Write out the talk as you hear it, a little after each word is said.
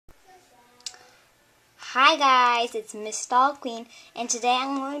Hi guys, it's Miss Doll Queen, and today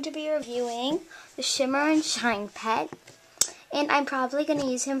I'm going to be reviewing the Shimmer and Shine pet. And I'm probably going to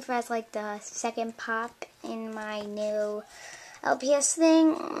use him for as like the second pop in my new LPS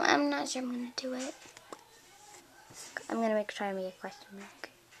thing. I'm not sure I'm going to do it. I'm going to try to make a question mark.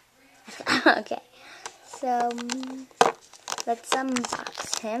 Okay, so let's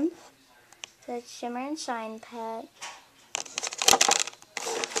unbox him. So it's Shimmer and Shine pet.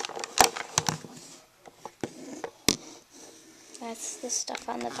 That's the stuff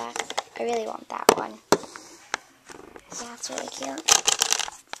on the back. I really want that one. Yeah, it's really cute.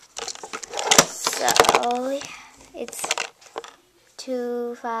 So, it's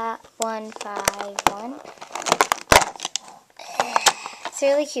 25151. It's a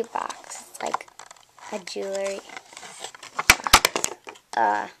really cute box. It's like a jewelry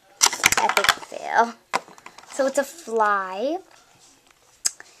epic fail. So it's a fly.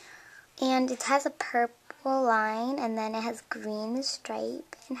 And it has a purple line, and then it has green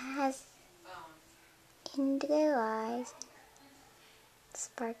stripe, and it has indigo eyes,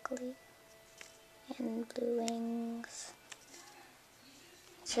 sparkly, and blue wings.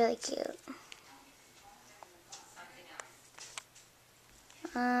 It's really cute.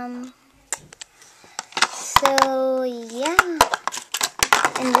 So yeah,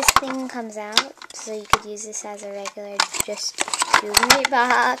 and this thing comes out, so you could use this as a regular just jewelry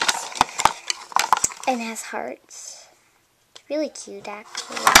box. And it has hearts. It's really cute,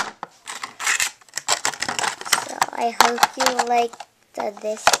 actually. So I hope you liked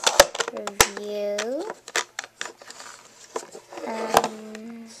this review.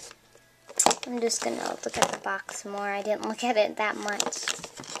 I'm just gonna look at the box more. I didn't look at it that much.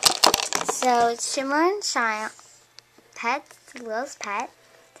 So it's Shimmer and Shine Pets, Will's pet.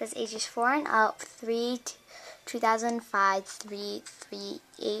 It says ages 4 and up, 2005,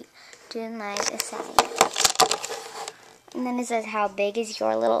 338, June 9, etc. And then it says how big is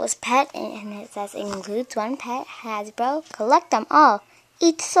your littlest pet, and it says it includes one pet, Hasbro, collect them all,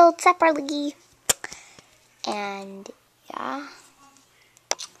 each sold separately. And yeah,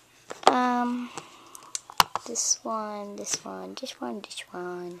 this one, this one.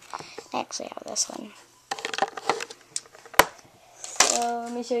 I actually have this one. So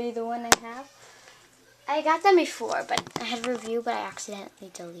let me show you the one I have. I got them before, but I had a review, but I accidentally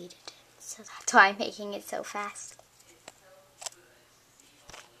deleted it. So that's why I'm making it so fast.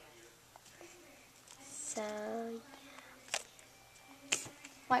 So, yeah.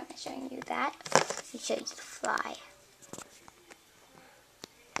 Why am I showing you that? Let me show you the fly.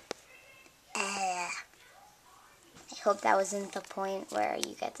 I hope that wasn't the point where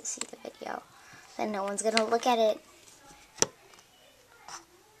you get to see the video. Then no one's gonna look at it.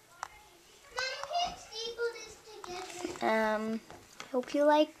 Hope you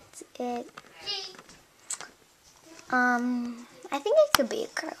liked it. I think it could be a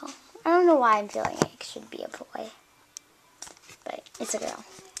girl. I don't know why I'm feeling it should be a boy, but it's a girl.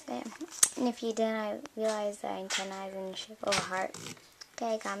 Okay. And if you didn't, I realized that I intend eyes and shape of a heart.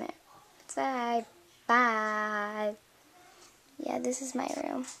 Okay, comment. Bye. Bye. Yeah, this is my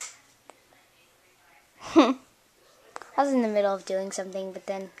room. I was in the middle of doing something, but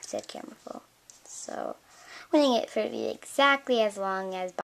then it said camera full. So, I'm winning it for exactly as long as